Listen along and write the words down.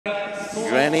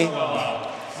Granny.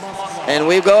 And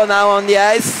we go now on the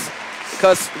ice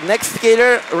because next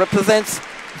skater represents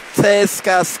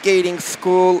CSKA Skating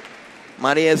School,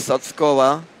 Maria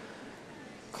Sotskova,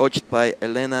 coached by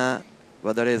Elena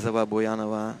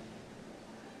Vodarezova-Boyanova,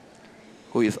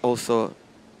 who is also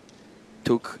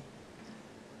took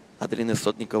Adrina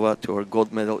Sotnikova to her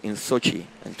gold medal in Sochi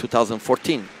in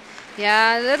 2014.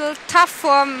 Yeah, a little tough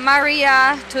for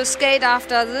Maria to skate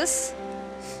after this.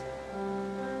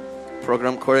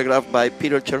 Program choreographed by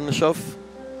Peter Chernyshov.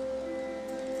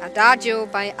 Adagio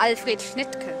by Alfred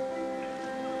Schnittke.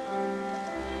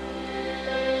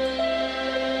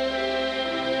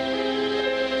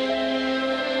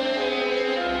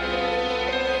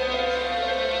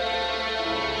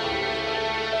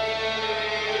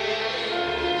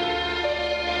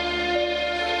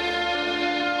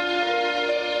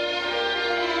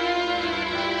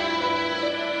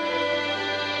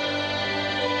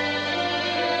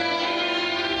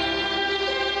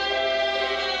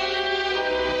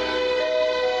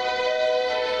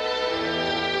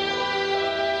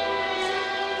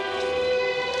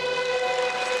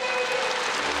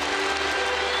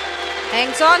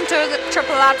 Hangs on to the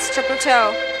triple Lutz, triple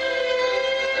toe.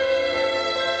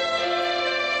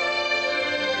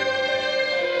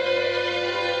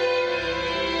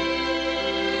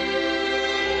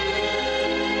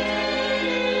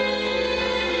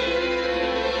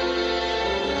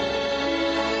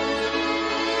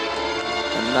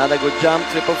 Another good jump,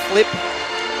 triple flip.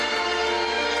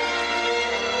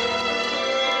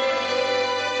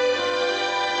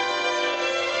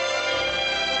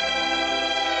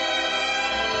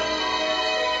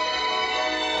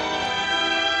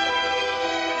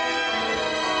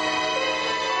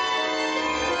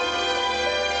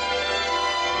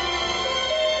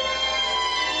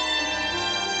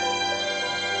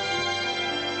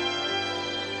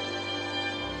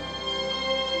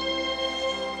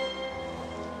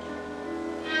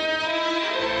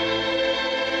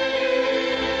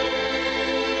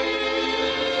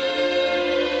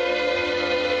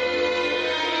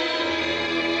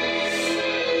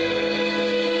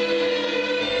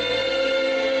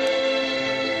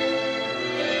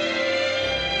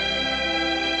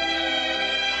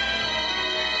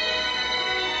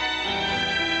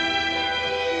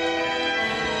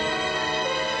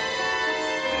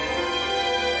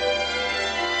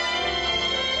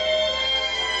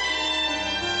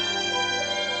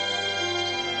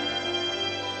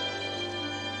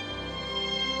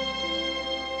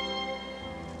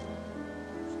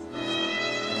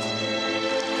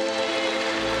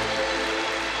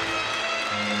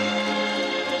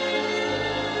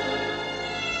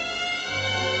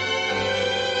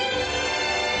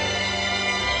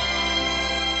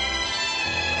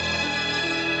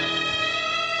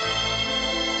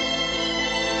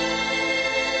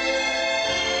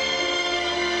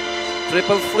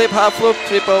 Triple flip, half loop,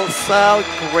 triple salto,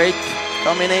 great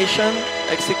combination,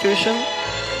 execution.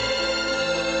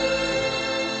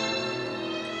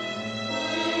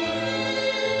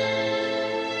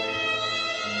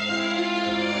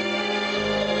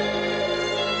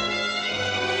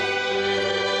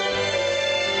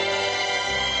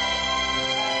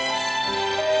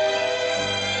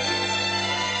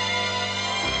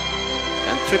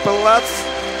 And triple Lutz.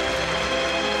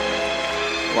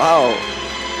 Wow.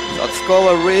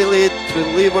 Sotskova really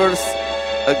delivers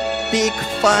a big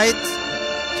fight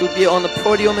to be on the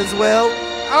podium as well.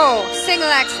 Oh, single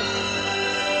axel.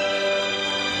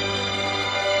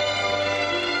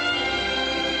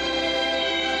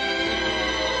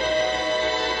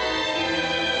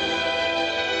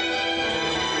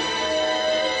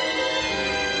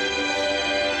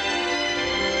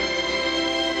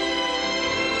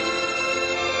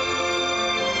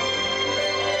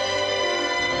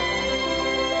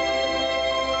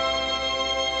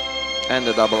 And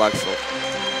the double axel.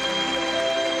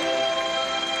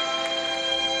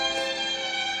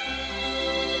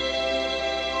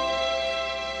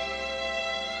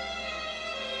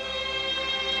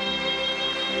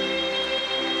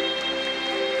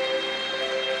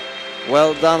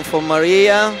 Well done for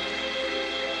Maria.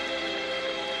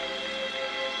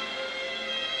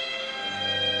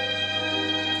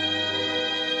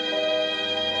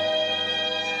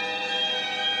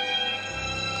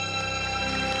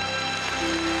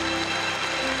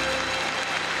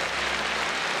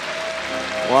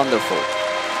 Wonderful.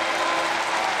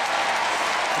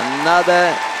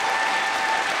 Another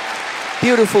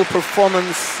beautiful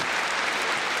performance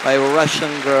by a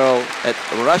Russian girl at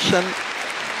Russian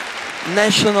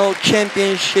National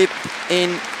Championship in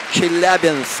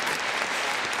Chelyabinsk.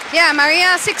 Yeah,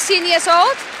 Maria, 16 years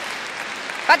old.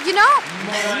 But you know,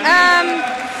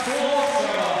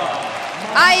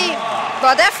 I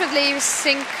definitely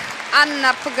think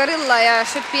Anna Pogorelaya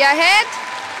should be ahead.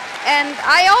 And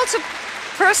I also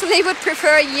personally would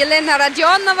prefer Yelena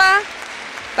Radionova.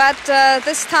 But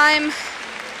this time,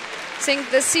 I think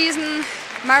this season,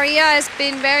 Maria has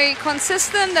been very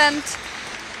consistent and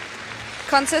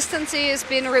consistency has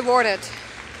been rewarded.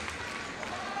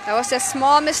 There was a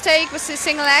small mistake with the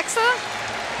single axel.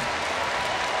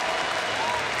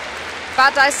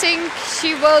 But I think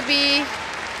she will be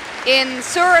in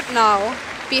third now,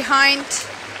 behind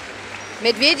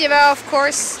Medvedeva, of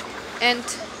course, and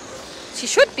she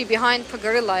should be behind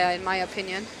Pogorelaya, in my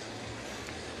opinion.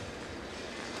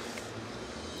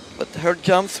 But her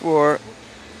jumps were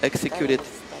executed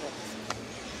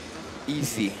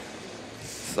easy.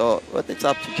 So, but it's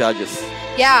up to judges.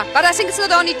 Yeah, but I think it's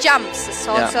not only jumps, it's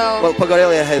also... Yeah. Well,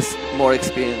 Pogorelaya has more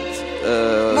experience.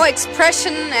 More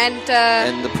expression and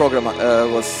the program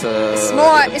was...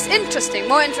 it's interesting,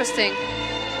 more interesting.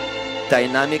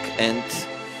 Dynamic and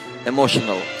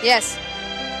emotional. Yes.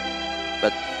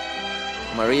 But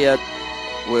Maria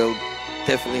will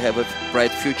definitely have a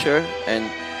bright future, and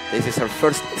this is her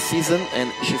first season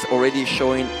and she's already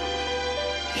showing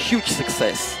huge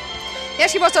success. Yeah,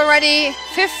 she was already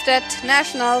 5th at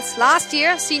nationals last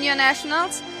year, senior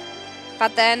nationals,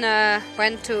 but then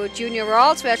went to junior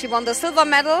worlds where she won the silver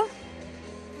medal.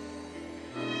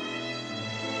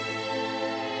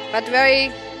 But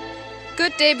very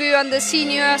good debut on the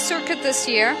senior circuit this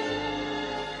year.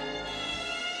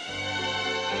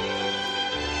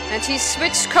 And she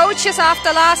switched coaches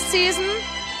after last season.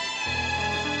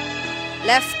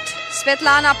 Left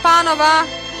Svetlana Panova,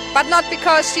 but not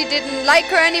because she didn't like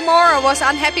her anymore or was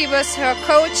unhappy with her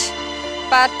coach,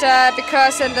 but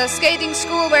because in the skating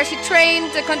school where she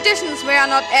trained, the conditions were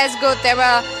not as good. There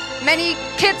were many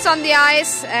kids on the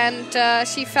ice, and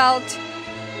she felt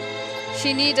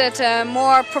she needed a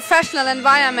more professional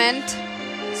environment.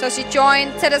 So she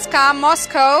joined ZSK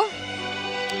Moscow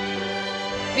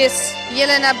with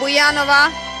Yelena Buyanova,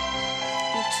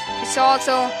 and we saw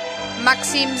also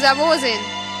Maxim Zavozin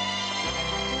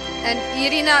and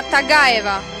Irina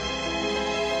Tagaeva.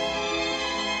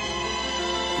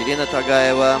 Irina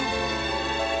Tagaeva,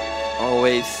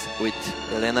 always with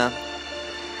Elena.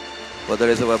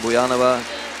 Podorezova Buyanova,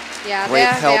 Yeah, great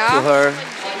help to her.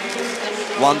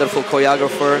 Wonderful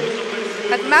choreographer.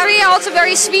 But Maria also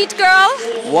very sweet girl.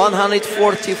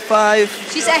 145.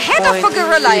 She's ahead of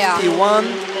Pogorelaya. 51.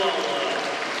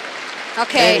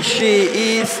 Okay. And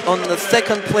she is on the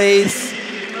second place.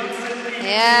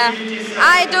 Yeah,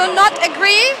 I do not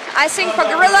agree. I think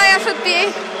Pogorelaya should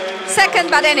be second,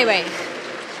 but anyway.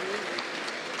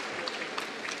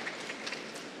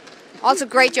 Also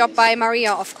great job by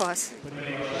Maria, of course.